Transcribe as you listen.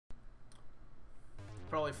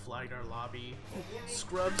probably flagged our lobby.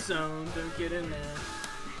 Scrub zone, don't get in there.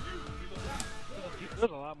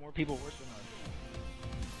 There's a lot more people worse than us.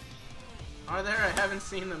 Are there? I haven't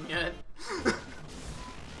seen them yet. Yeah.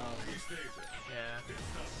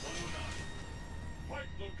 But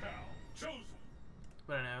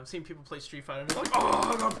I don't know, I've seen people play Street Fighter and be like,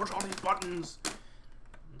 oh, I gotta push all these buttons. And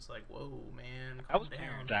it's like, whoa, man, calm down.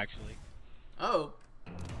 Parents, actually. Oh.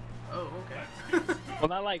 Oh, okay. Well,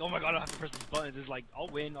 not like, oh my god, I have to press these buttons. It's like, I'll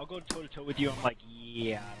win, I'll go toe to toe with you. I'm like,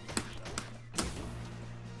 yeah, I don't think so.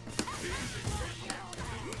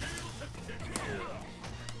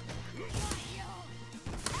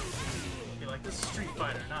 Be like, this is Street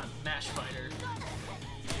Fighter, not Mash Fighter.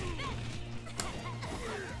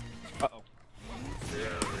 Uh-oh.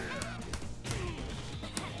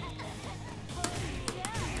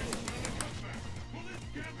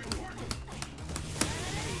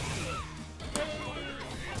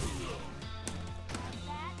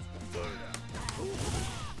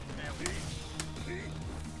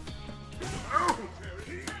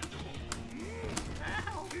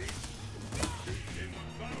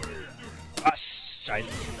 Ah, shite.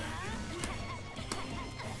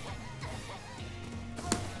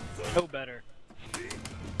 No better.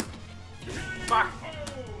 Fuck!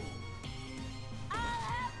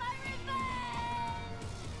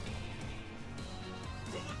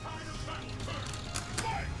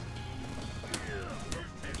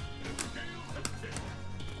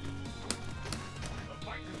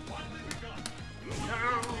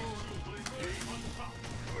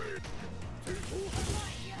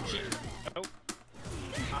 Oh.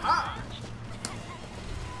 Aha!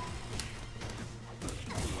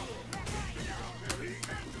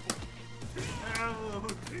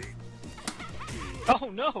 Oh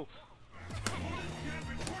no!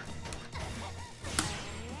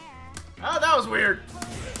 Oh, that was weird.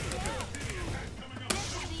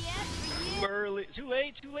 Too early. Too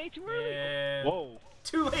late. Too late. Too early. Yeah. Whoa.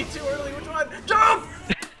 Too late, too early. Which one? Jump!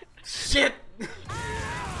 Shit.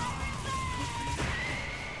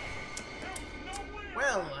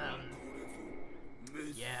 Well,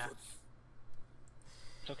 yeah.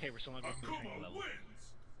 It's okay. We're still not going to the training level.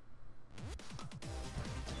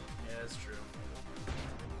 Yeah, that's true.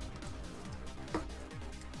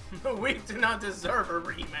 We do not deserve a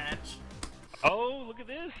rematch. Oh, look at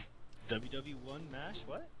this. WW1 mash.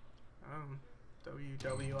 What?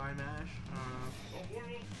 WWI mash.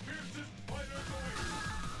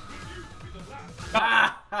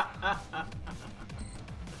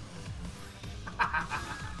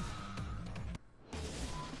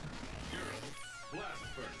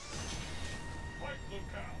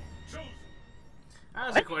 That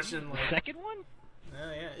was a question. Like, second one?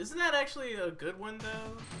 Oh yeah, isn't that actually a good one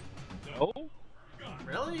though? No.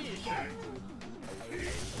 Really? You sure? You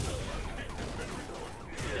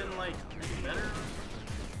didn't like make it better?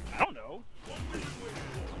 I don't know.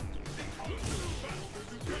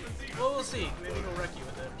 Well, we'll see. Maybe he'll wreck you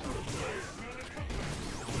with it.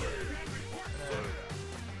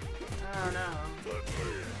 I don't know.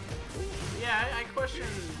 Yeah, I question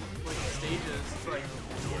like the stages. It's like,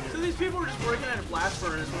 so these people were just working at a blast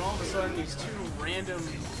furnace, and all of a sudden these two random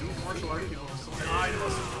martial art people are like, I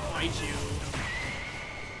must fight you.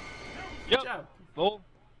 Good Yep. job. Well,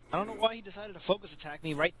 I don't know why he decided to focus attack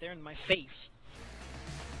me right there in my face.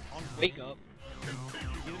 On wake up.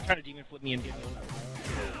 He was trying to demon flip me and get me over.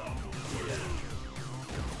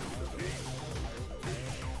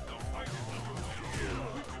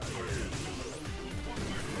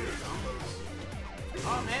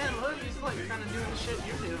 Oh man, look, he's like kind of doing the shit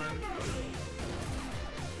you're doing.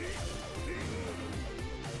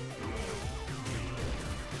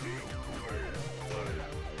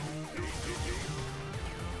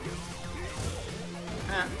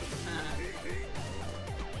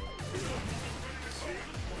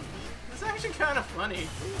 It's actually kind of funny.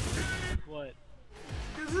 What?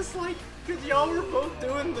 Cause it's like, cause y'all were both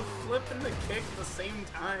doing the flip and the kick at the same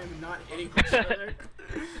time, and not hitting each other.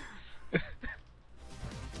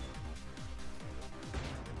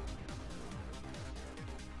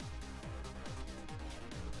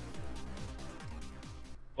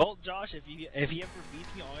 Well, Josh, if he ever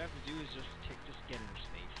beats me, all I have to do is just get in his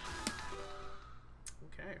face.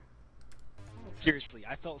 Okay. Seriously,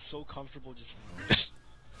 I felt so comfortable just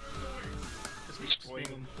destroying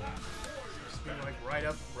him. Just be like right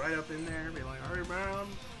up in there, be like, alright man,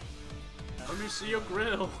 let me see your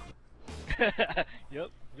grill. Yep,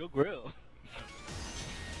 your grill.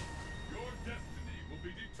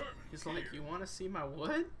 He's like, you wanna see my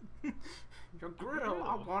what? Your grill,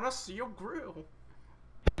 I wanna see your grill.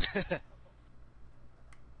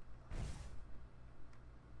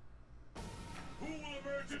 Who will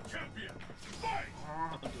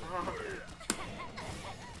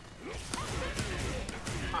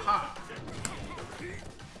Haha.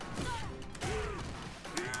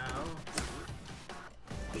 Ow.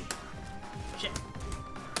 Shit.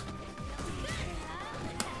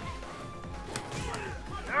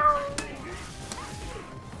 No.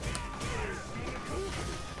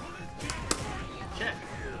 Shit.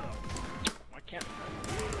 I can't.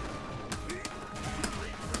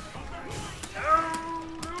 No.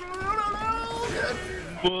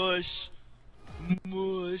 Mush.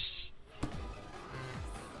 Mush.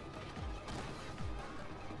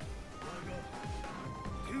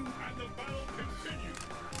 And the battle continues.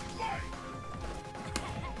 Fight!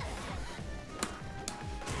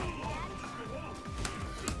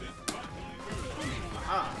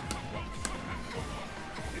 Aha.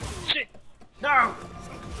 Shit. No.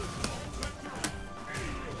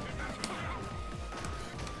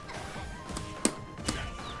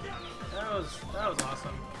 That was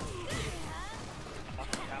awesome.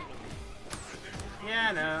 Yeah,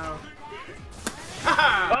 I know.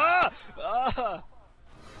 Haha! Ah! Ah!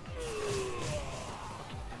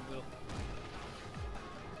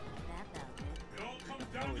 It all comes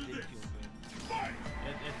Oh, down it to did this. feel good. Fight!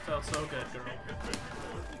 It felt so good, girl.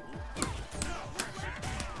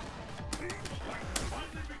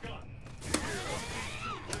 Finally begun.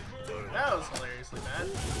 That was hilariously bad.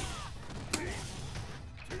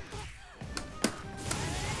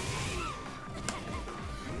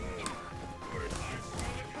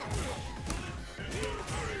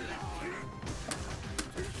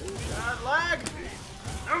 God, lag!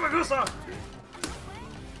 Oh my goose!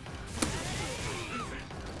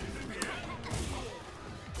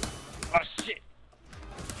 Oh shit!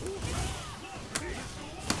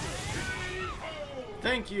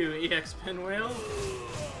 Thank you, EX Pinwheel.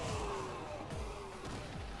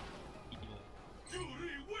 Julie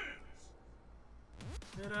wins.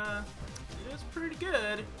 It is pretty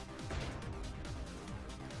good.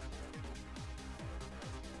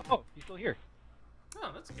 Oh, he's still here.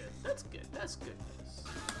 Oh, that's good. That's good. That's good news.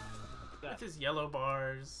 That's his yellow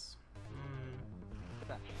bars.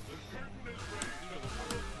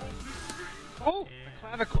 Oh, Yeah.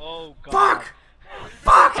 clavicle. Oh god.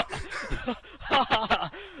 Fuck!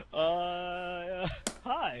 Fuck!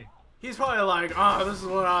 Hi. He's probably like, oh, this is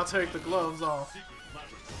when I'll take the gloves off.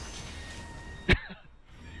 Will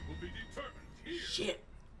be determined here. Shit.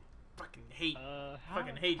 Fucking hate.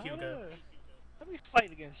 Fucking hate Hugo. How do we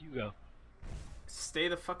fight against Hugo? Stay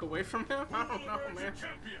the fuck away from him? I don't know, man.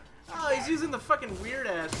 Champion. Oh, he's using the fucking weird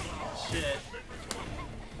ass shit.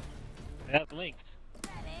 That's linked.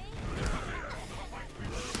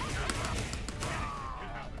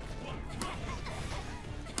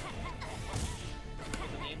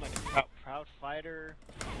 What's the name? Like a proud fighter,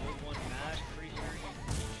 World 1 match, pretty sure.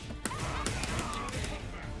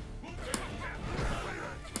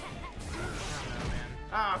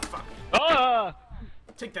 Ah, fuck. Ah!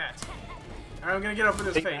 Take that. Alright, I'm gonna get up in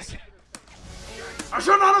his Take face. back. I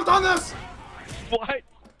should not have done this! What?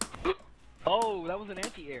 Oh, that was an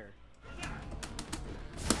anti-air.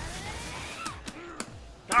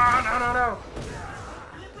 Ah, no, no, no.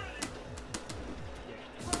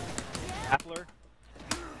 Appler.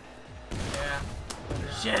 Yeah.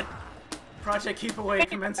 Shit. Project Keep Away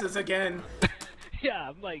commences again. Yeah,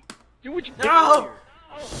 I'm like, dude, what you did No!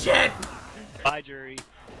 here? Shit! Bye, jury.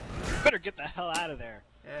 You better get the hell out of there.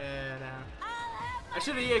 Yeah, no. I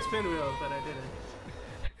should have EX Pinwheel, but I didn't.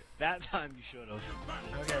 That time you should have.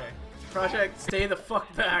 Okay. Project, stay the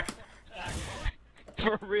fuck back.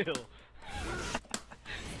 For real.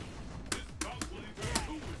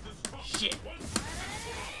 Shit.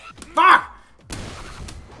 Fuck!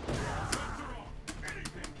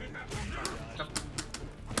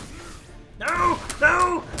 No!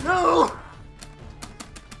 No! No!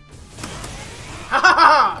 Ha ha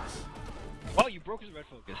ha! Oh, you broke his red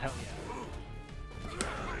focus. Hell yeah.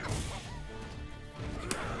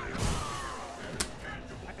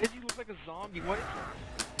 Why does he look like a zombie? What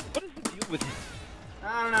is the deal with him?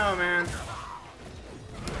 I don't know, man.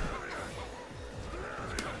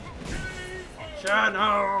 Shut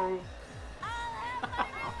no!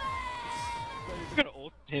 We're gonna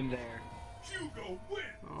ult him there. Hugo wins.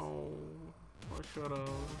 Oh, I should have.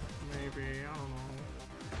 Maybe,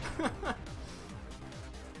 I don't know.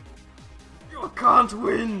 You can't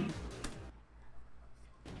win!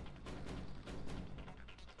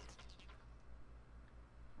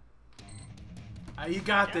 You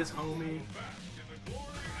got this, homie.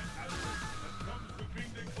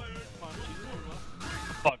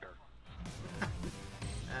 Bugger.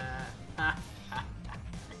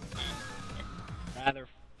 Rather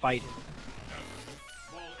fight him.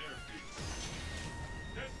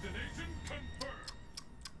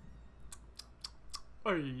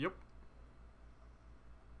 Oh, yep.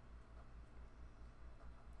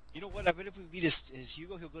 You know what? I bet if we beat his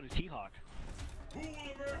Hugo, he'll go to T-Hawk. Who will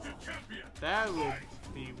emerge a champion? That would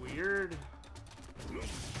be weird.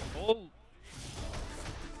 Oh,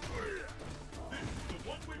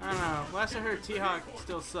 I don't know. Last I heard, T-Hawk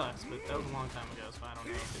still sucks, but that was a long time ago, so I don't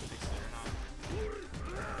know if they fixed it or not.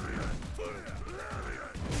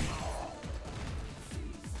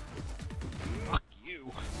 fuck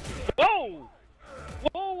you. Whoa!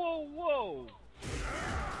 Whoa, whoa, whoa!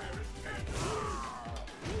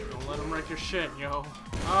 Don't let him wreck your shit, yo.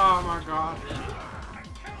 Oh my god.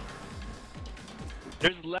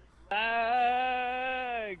 There's lag!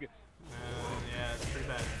 Yeah, it's pretty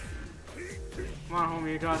bad. Come on,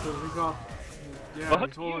 homie, you got this. We got. Yeah,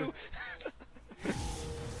 Fuck totally. you!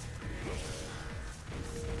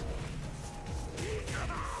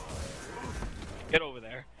 Get over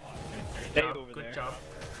there. Stay Good job, over good there. job.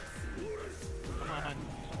 Come on,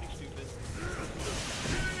 something stupid.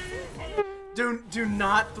 Do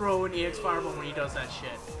not throw an EX Fireball when he does that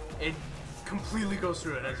shit. It completely goes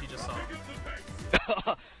through it, as you just saw.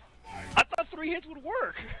 I thought 3 hits would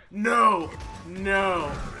work! No!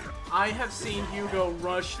 No! I have seen Hugo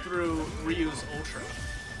rush through Ryu's Ultra.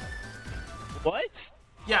 What?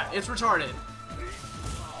 Yeah, it's retarded.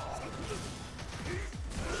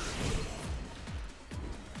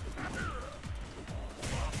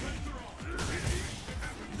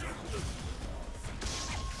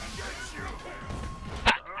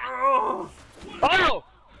 Oh! Oh!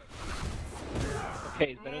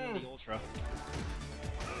 Okay, it's better than the Ultra.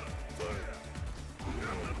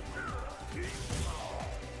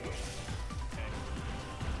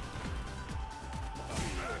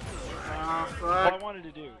 Ah, What I fuck. wanted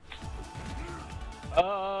to do.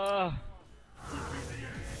 Ugh.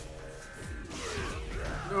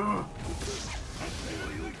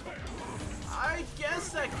 I guess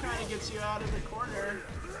that kind of gets you out of the corner.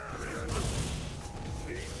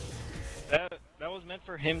 That was meant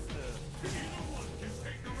for him to...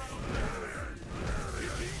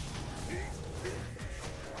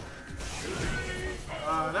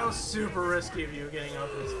 That was super risky of you getting up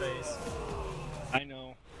in his face. I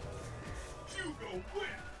know. Hugo wins.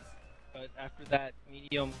 But after that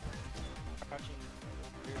medium crouching,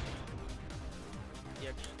 yeah,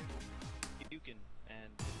 you can,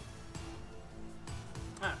 and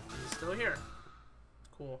Ah, he's still here.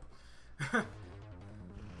 Cool.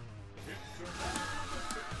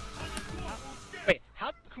 wait, how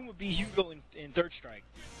did Kuma be Hugo in Third Strike?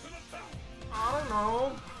 I don't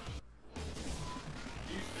know.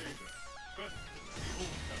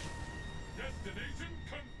 Destination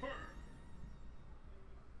confirmed.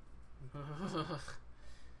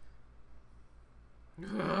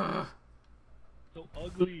 So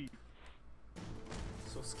ugly.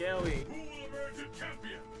 So scaly. Who will emerge a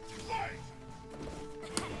champion? Fight!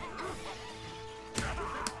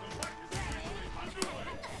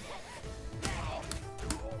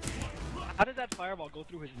 How did that fireball go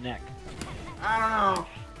through his neck? I don't know.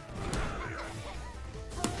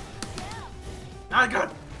 Not good.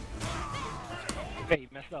 Okay, he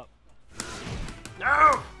messed up.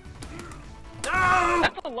 No. No.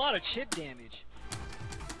 That's a lot of chip damage.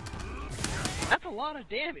 That's a lot of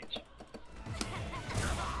damage.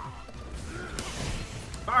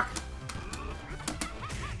 Fuck.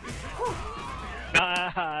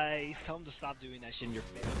 Nice. Tell him to stop doing that shit in your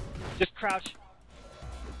face. Just crouch.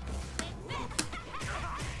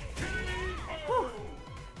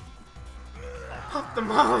 Pop the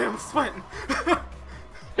molly. I'm sweating.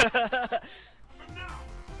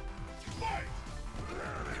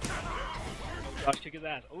 Josh, kick his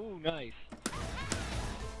ass. Oh, nice.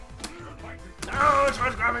 No,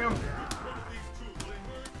 tries grabbing him.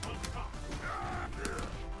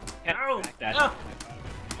 Can't No. back that No. shit.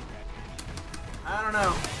 I don't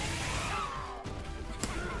know.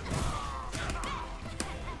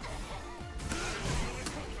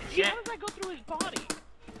 Yeah, how does that go through his body?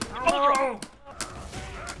 I don't know.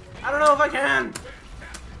 I don't know if I can.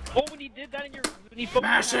 Oh, when he did that in your... When he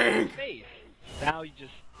focused on Smashing. your face. Now you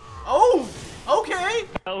just... Oh, okay.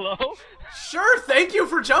 Hello? Sure, thank you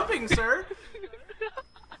for jumping, sir.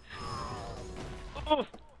 Oh,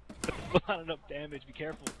 that's not enough damage. Be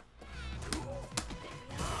careful.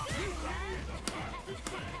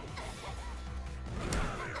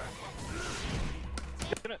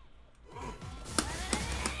 Gonna...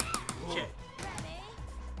 Shit.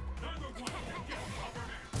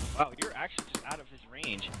 Wow, you're actually just out of his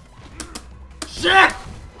range. Shit!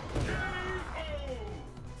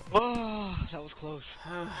 Oh, that was close.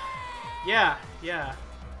 Yeah, yeah.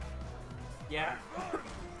 Yeah.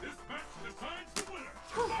 This match decides the winner.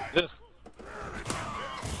 Ugh.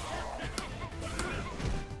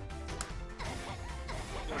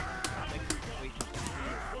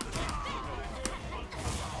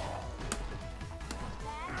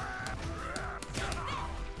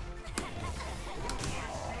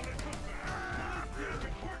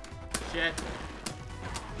 Shit.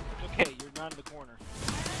 It's okay, you're not in the corner.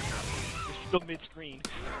 You're still mid-screen.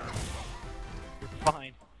 You're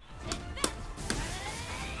fine.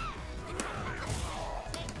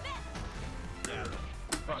 Yeah.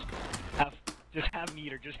 Fuck. Just have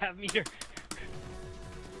meter. Just have meter.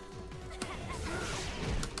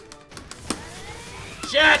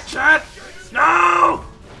 Shit! No!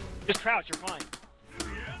 Just crouch. You're fine.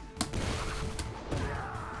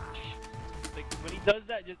 Like when he does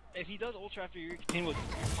that, just if he does ultra after you're continuing,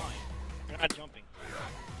 you're fine. You're not jumping.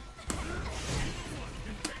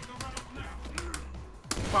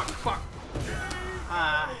 Fuck.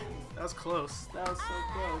 Ah, that was close. That was so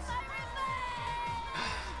close.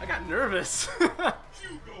 I got nervous.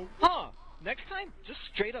 Huh? Next time, just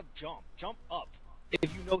straight up jump. Jump up.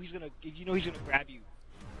 If you know he's gonna grab you.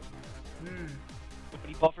 When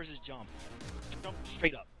he buffers his jump, jump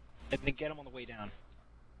straight up, and then get him on the way down.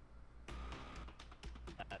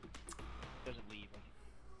 That doesn't leave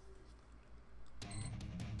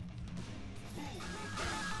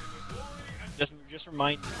him. Just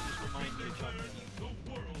remind me to jump.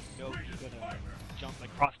 You know he's gonna jump,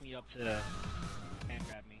 like cross me up to and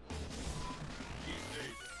grab me.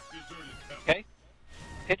 Okay?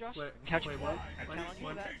 Okay, Josh? Count you what? count on you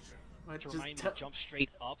for that? What? To remind me to jump straight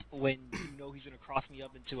up when you know he's gonna cross me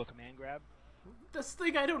up into a command grab. This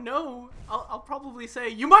thing I don't know. I'll probably say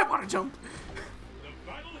you might want to jump.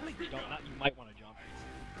 You might want to jump.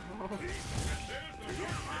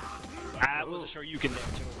 I wasn't sure you can there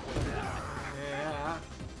too. Yeah.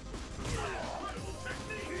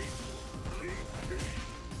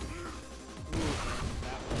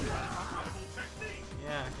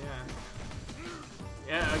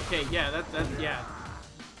 Yeah, okay, yeah, that, yeah.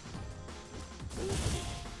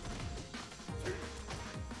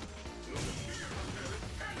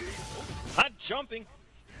 Not jumping.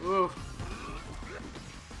 Ooh.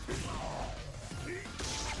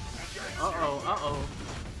 Uh-oh.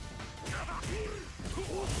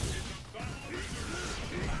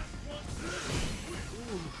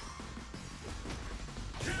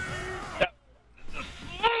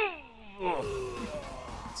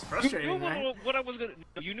 It's frustrating, you knew right? what I was gonna.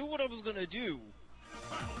 You knew what I was gonna do.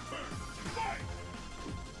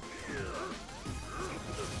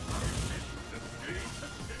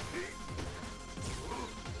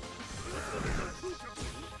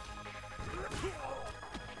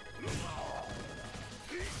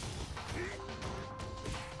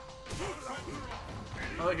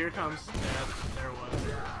 Oh, here it comes. Yeah, there it was.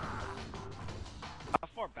 How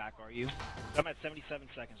far back are you? I'm at 77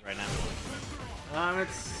 seconds right now.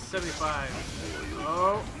 It's 75.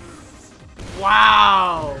 Oh.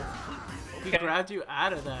 Wow! He grabbed you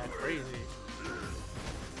out of that. Crazy.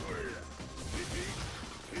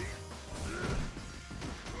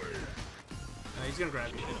 He's gonna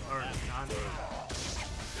grab you. Or not.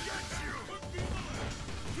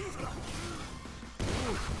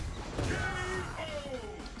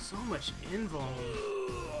 So much invuln.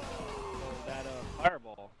 That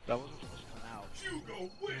fireball, that wasn't supposed to come out.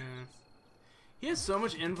 Yeah. He has so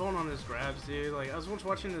much invuln on his grabs, dude. Like, I was once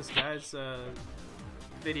watching this guy's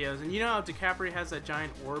videos, and you know how DiCaprio has that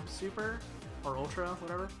giant orb super? Or ultra,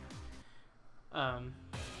 whatever?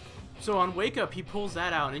 So on Wake Up, he pulls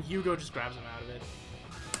that out, and Hugo just grabs him out of it.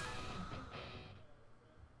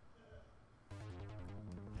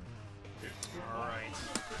 Alright.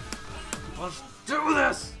 Let's do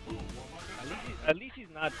this! At least he's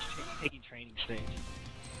not taking training stage.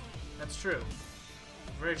 That's true.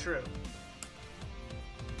 Very true.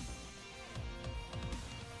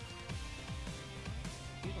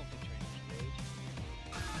 Please don't take training stage.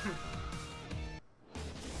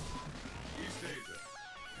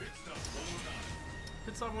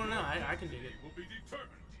 Pit stop 1 now. I can dig it. Will be determined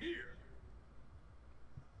here.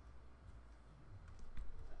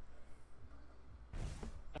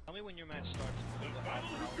 Tell me when your match starts. The battle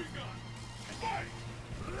has begun. Fight!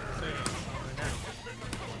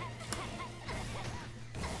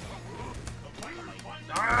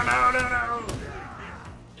 No!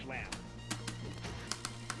 Slam.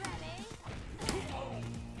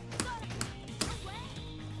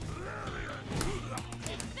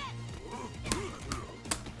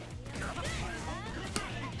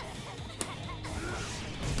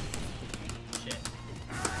 Shit.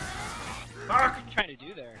 Fuck! What are you trying to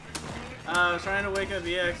do there? I was trying to wake up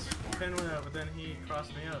EX Pinwheel, but then he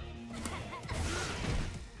crossed me up.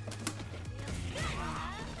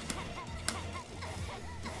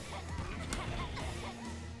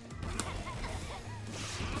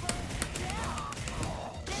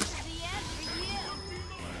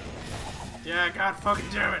 Yeah, god fucking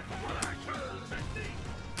damn it!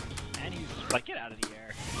 And he's just like, get out of the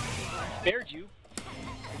air. spared you. He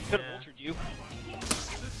could have Yeah. ultraed you.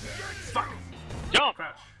 Fuck! Jump!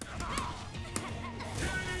 Crouch.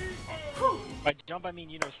 By jump, I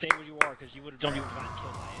mean, you know, stay where you are, because you would have jumped, you would have gotten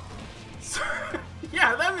killed by it.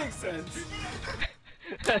 Yeah, that makes sense.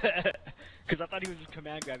 Because I thought he was just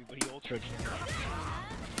command grabbing, but he ultra'd.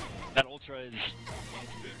 That ultra is...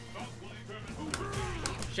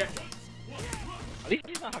 Shit. At least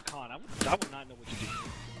he's not Hakan. I would not know what to do.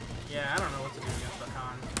 Yeah, I don't know what to do against the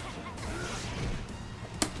Khan.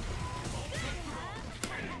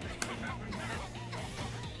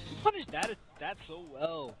 You punished that so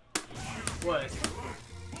well. What?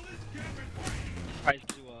 Tries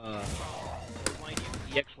to, clothesline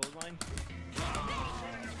you, EX clothesline.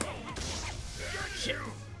 Shit.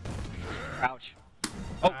 Crouch.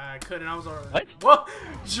 Oh. I couldn't, I was already... What? Whoa!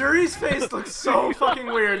 Jury's face looked so fucking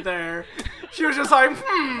weird there. She was just like,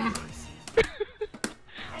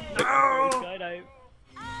 No! Skydive.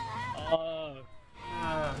 Oh,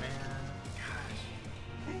 man.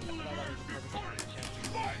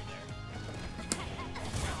 Nice.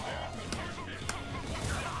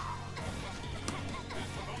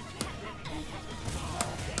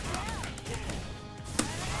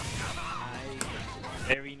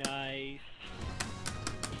 Very nice.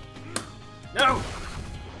 No!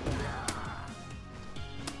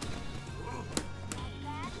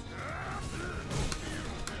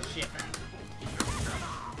 Shit.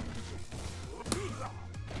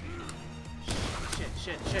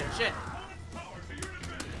 Shit.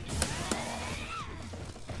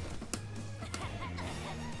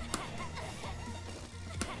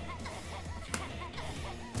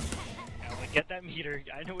 Get that meter.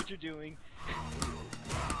 I know what you're doing.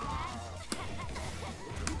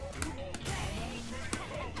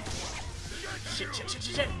 Shit.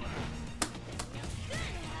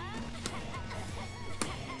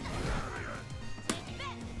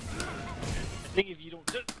 I think if you don't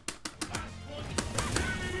just...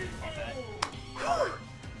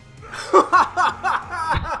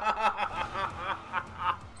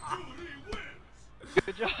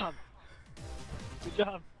 Good job. Good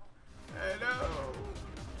job. I know.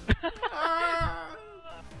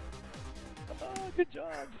 Oh, good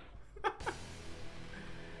job.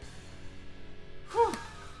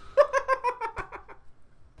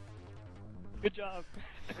 Good job.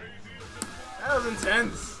 That was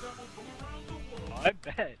intense. Oh, I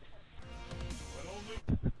bet.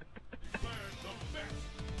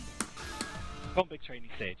 Come big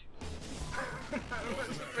training stage.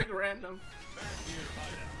 Big random.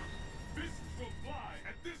 Fists will fly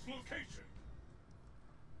at this location.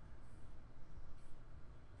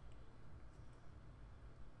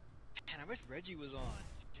 Man, I wish Reggie was on.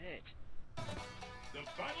 Shit. The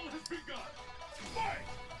battle has begun. Fight!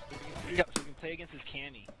 So we can play against his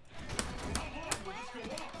Cammy. How long will this go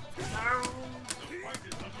on? The fight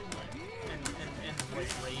is underway. And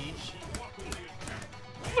with rage. Walk away and count.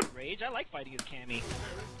 I would rage. I like fighting his Cammy.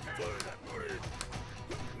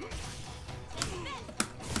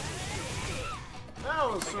 That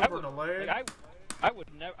was super delayed. I would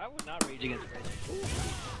not rage against Reggie.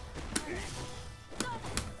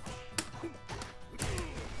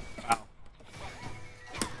 Wow.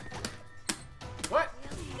 What?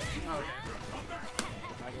 Okay.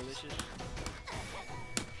 Delicious.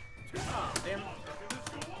 Oh, damn.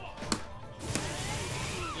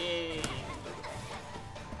 Yay.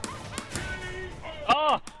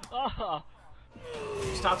 Oh!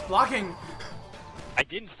 Stops blocking. I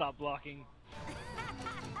didn't stop blocking.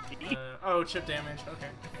 Oh, chip damage.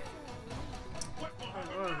 Okay.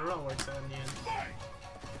 Oh, it all works out in the end.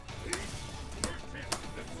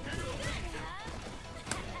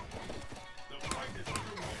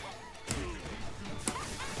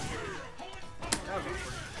 That was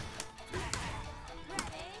awkward.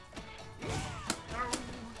 No!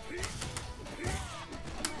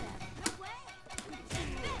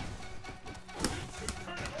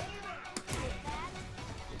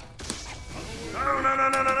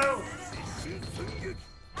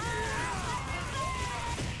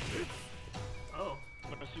 Oh.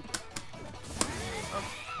 What a super. Oh.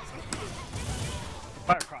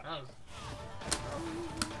 Fire cross. That was...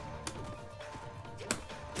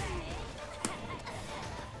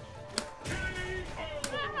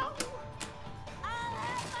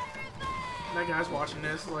 That guy's watching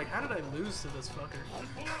this, like, how did I lose to this fucker?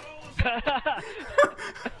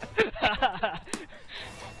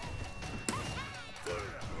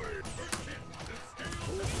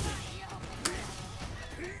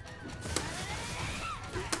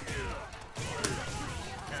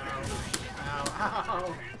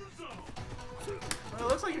 Ow. Well, it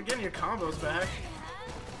looks like you're getting your combos back.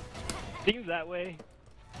 Seems that way.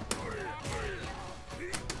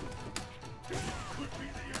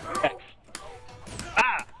 X.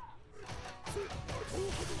 Ah!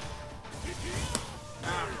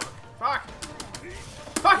 Ah, fuck.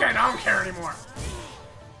 Fuck it, I don't care anymore.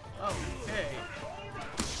 Okay.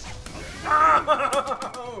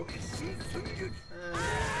 Oh!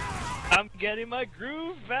 I'm getting my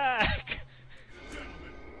groove back!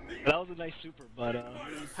 That was a nice super, but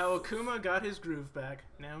How Akuma got his groove back,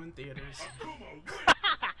 now in theaters.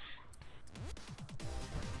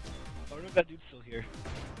 I wonder if that dude's still here.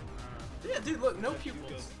 Yeah, dude, look, no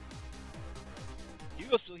pupils.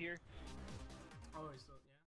 Hugo's still here. Oh, he's still...